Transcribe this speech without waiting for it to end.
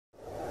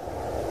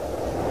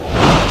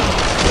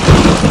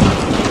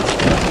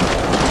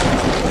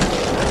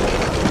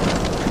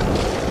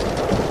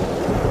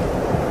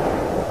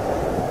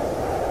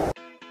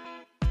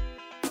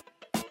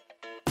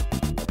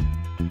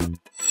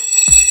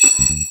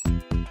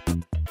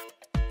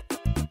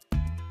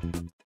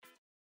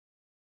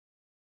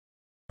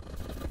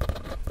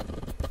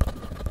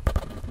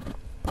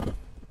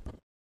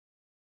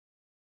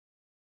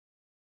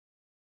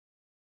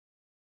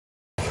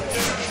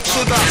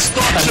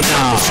And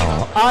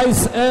now,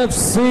 Ice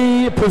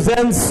FC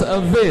presents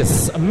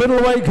this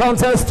middleweight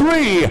contest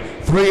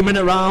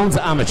 3-minute rounds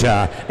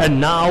amateur.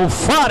 And now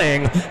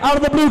fighting out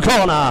of the blue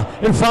corner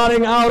and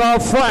fighting out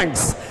of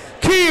Frank's,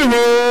 Kieran.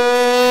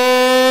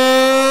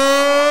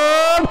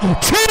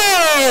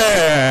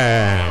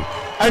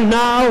 And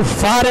now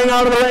fighting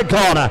out of the red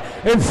corner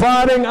and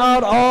fighting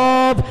out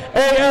of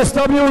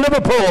ASW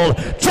Liverpool,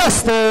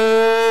 Justin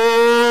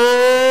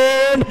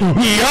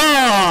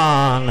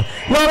Young.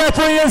 Your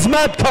referee is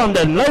Matt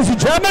Condon. Ladies and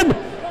gentlemen,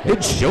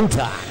 it's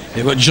showtime.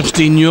 They've got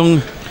Justin Young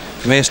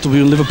from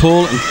ASW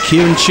Liverpool and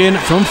Kieran Chin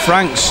from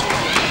Franks.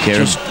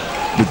 Kieran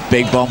with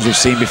big bombs we've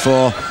seen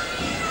before.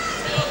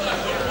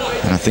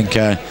 And I think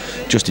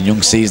Justin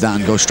Young sees that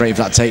and goes straight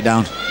for that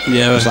takedown.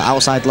 Yeah. It's that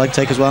outside leg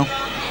take as well.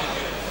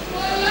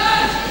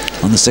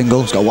 On the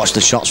single, he's got to watch the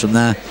shots from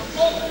there.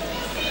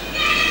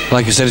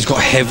 Like I said, he's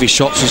got heavy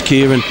shots as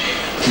Kieran.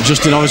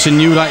 Justin obviously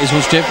knew that he's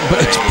much different,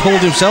 but he's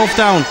pulled himself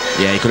down.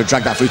 Yeah, he could have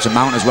dragged that through to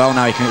mount as well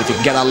now, if he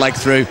can get that leg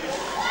through.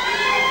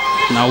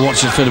 Now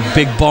watch it for the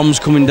big bombs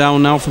coming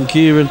down now from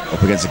Kieran.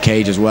 Up against the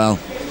cage as well.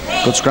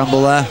 Good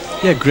scramble there.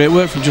 Yeah, great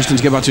work from Justin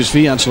to get back to his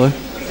feet actually.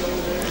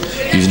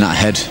 Using that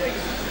head,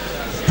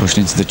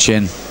 pushing into the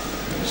chin.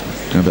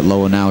 Going a bit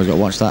lower now, he's got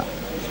to watch that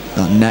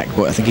neck,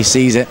 but I think he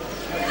sees it.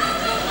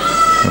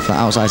 With that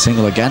outside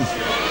single again.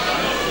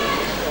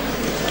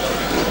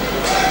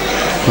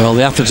 Well,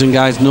 the Atherton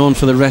guy's known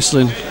for the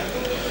wrestling.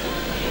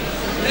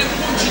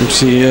 You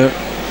see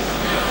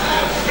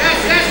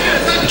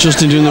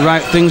Justin doing the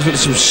right things, but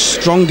some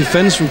strong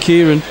defence from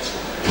Kieran.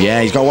 Yeah,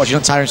 he's got to watch he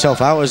don't tire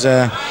himself out as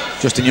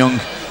Justin Young.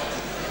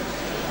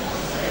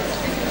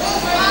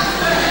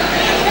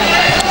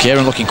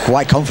 Kieran looking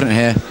quite confident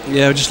here.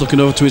 Yeah, just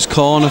looking over to his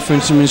corner for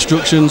some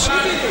instructions.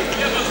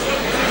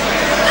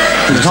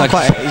 He's not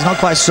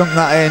quite sunk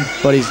that in,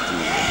 but he's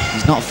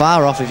not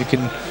far off if you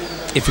can.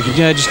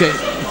 Yeah, just give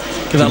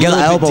that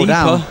elbow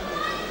down.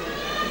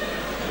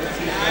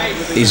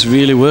 He's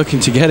really working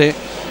to get it.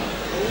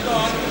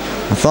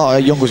 I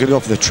thought Young was going to go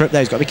for the trip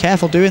there. He's got to be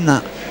careful doing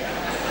that.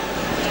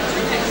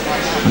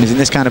 And he's in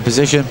this kind of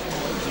position.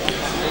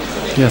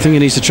 Yeah, I think he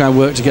needs to try and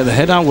work to get the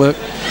head out work.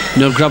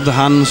 Grab the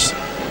hands.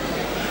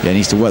 Yeah, he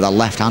needs to work that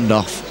left hand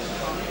off.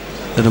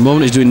 At the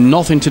moment, he's doing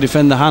nothing to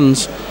defend the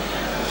hands.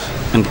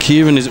 And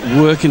Kieran is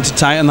working to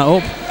tighten that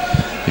up.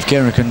 If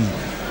Kieran can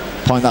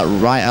point that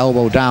right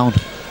elbow down,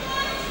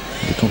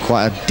 it'll become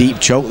quite a deep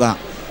choke that.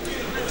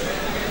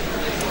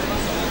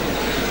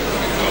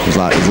 He's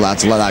allowed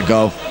to let that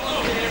go.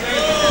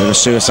 Bit of a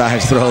suicide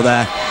throw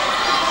there.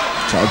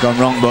 That would have gone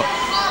wrong, but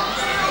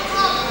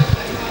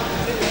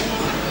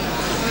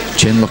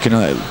Chin looking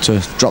to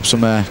drop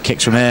some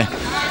kicks from here.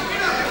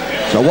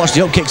 So watch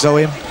the up kicks though,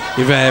 him.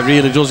 He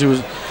really does. He was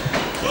in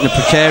a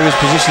precarious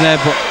position there,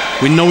 but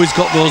we know he's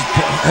got those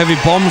heavy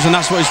bombs and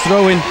that's what he's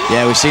throwing.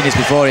 Yeah, we've seen this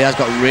before. He has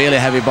got really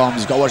heavy bombs.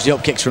 He's got to watch the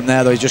up kicks from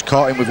there though. He's just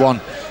caught him with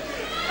one.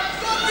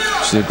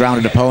 Just a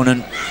grounded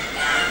opponent.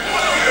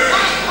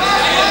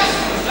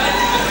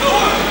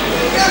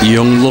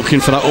 Young looking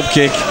for that up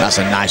kick. That's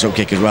a nice up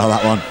kick as well,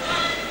 that one.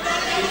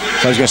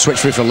 So he's going to switch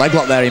through for a leg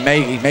lock there. He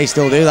may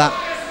still do that.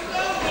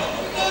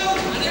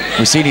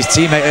 We've seen his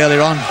teammate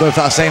earlier on go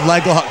for that same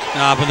leg lock.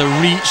 But the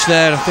reach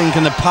there, I think,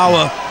 and the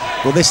power.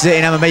 Well, this is it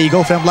in MMA. You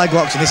go for them leg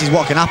locks, and this is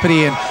what can happen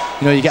here.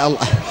 And you get a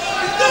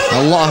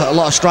lot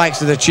of strikes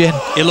to the chin.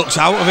 He looks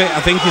out of it.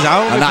 I think he's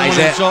out. And that is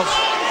it.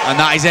 And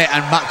that is it.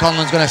 And Matt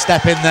Conlon's going to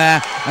step in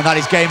there, and that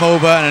is game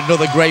over. And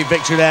another great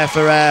victory there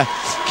for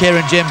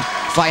Kieran Jim,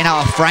 fighting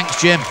out of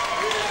Frank's gym.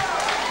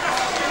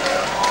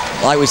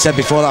 Like we said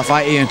before that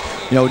fight, Ian,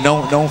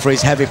 known for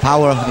his heavy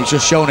power, and he's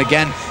just shown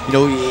again.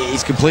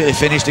 He's completely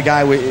finished the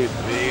guy.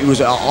 He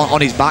was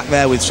on his back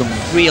there with some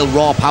real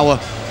raw power.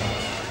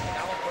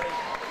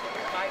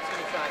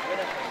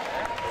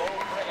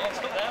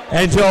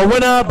 And your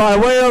winner by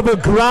way of a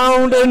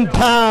ground and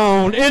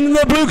pound in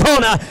the blue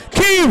corner,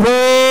 Kieran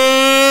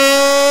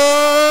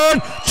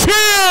Chin.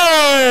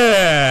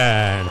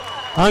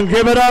 And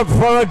give it up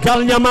for a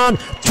Gallia man,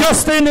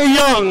 Justin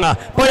Young.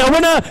 By your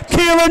winner,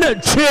 Kieran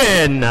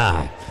Chin.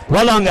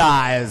 Well done,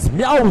 guys.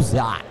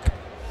 Meowza.